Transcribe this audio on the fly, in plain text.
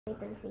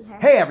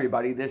Hey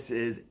everybody, this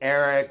is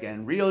Eric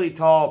and Really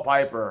Tall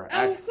Piper.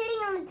 I'm sitting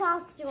on the tall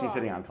stool. She's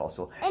sitting on a tall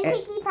stool. And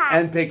Pinkie Pie.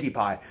 And Pinkie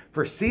Pie.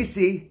 For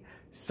CC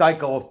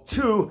Cycle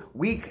 2,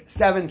 Week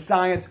 7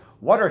 Science,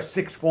 what are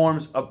 6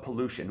 forms of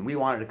pollution? We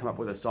wanted to come up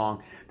with a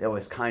song that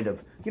was kind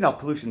of,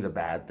 pollution's a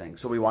bad thing.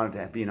 So we wanted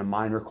to be in a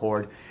minor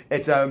chord.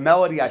 It's a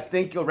melody I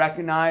think you'll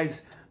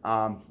recognize,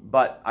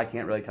 but I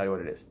can't really tell you what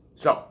it is.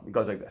 So it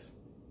goes like this.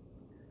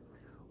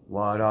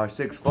 What are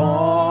 6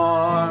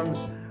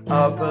 forms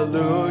of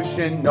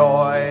pollution?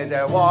 Noise,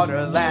 air,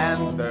 water,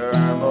 land,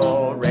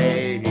 thermal,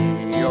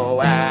 radioactive.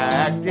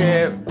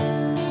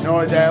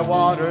 Noise, air,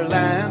 water,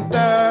 land,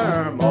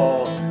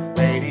 thermal,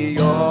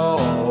 radioactive.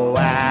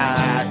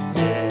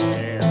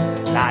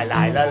 Lie,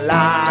 lie, la,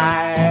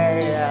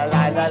 lie,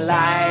 lie, la,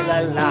 lie, la,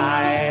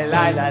 lie,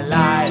 lie, la,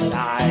 lie,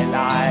 lie,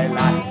 lie,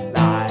 lie,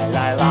 lie,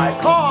 lie, lie,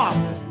 cough.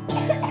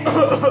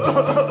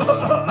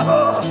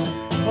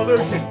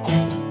 Pollution.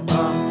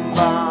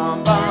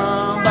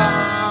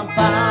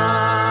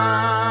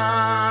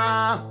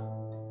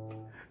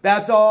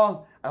 That's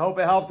all. I hope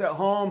it helps at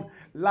home.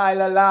 Lie,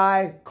 lie,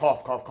 lie.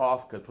 Cough, cough,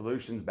 cough, because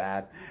pollution's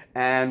bad.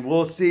 And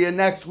we'll see you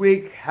next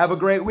week. Have a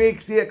great week.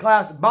 See you at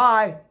class.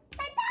 Bye.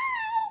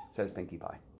 Bye-bye. Says Pinkie Pie.